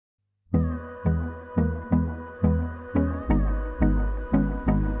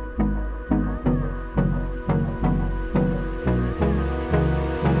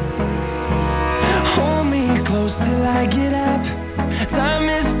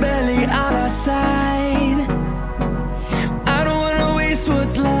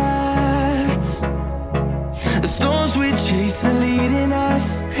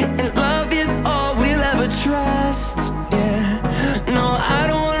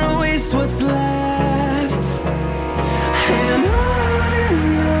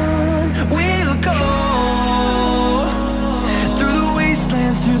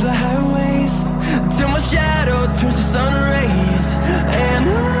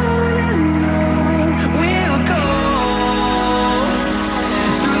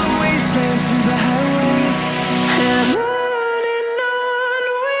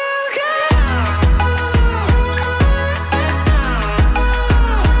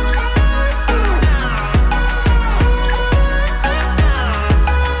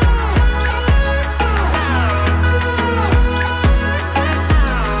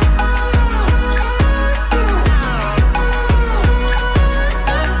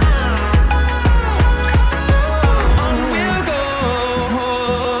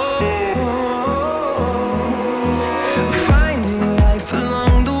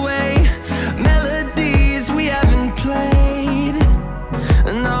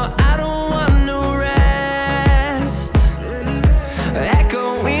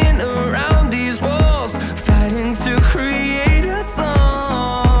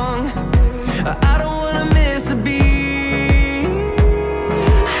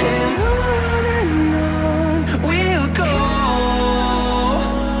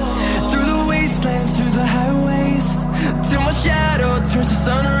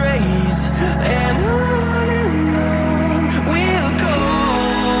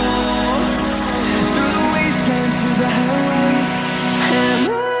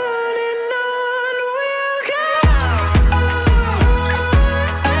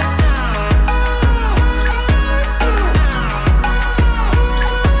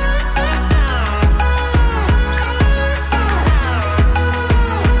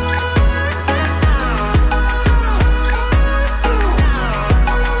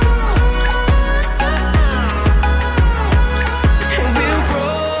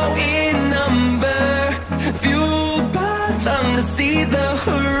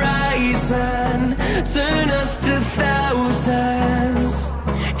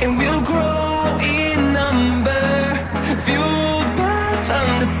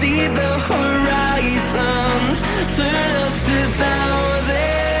see the horizon, turn us to thousands.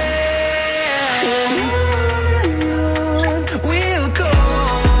 And on we'll go,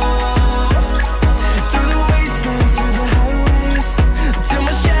 through the wastelands, through the highways, till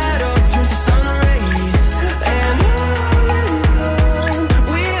my shadow turns to sun rays. And on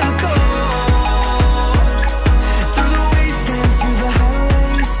we'll go, through the wastelands, through the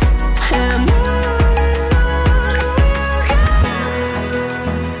highways, and on.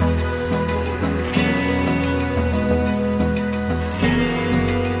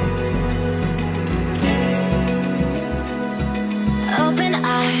 Open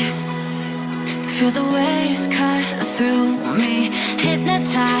eye, feel the waves cut through me,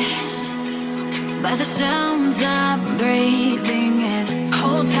 hypnotized by the sounds I'm breathing in.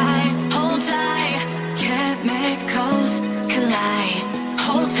 Hold tight, chemicals collide.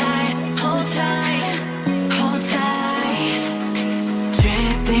 Hold tight, hold tight, hold tight.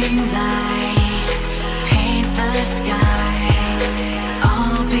 Dripping lights paint the skies.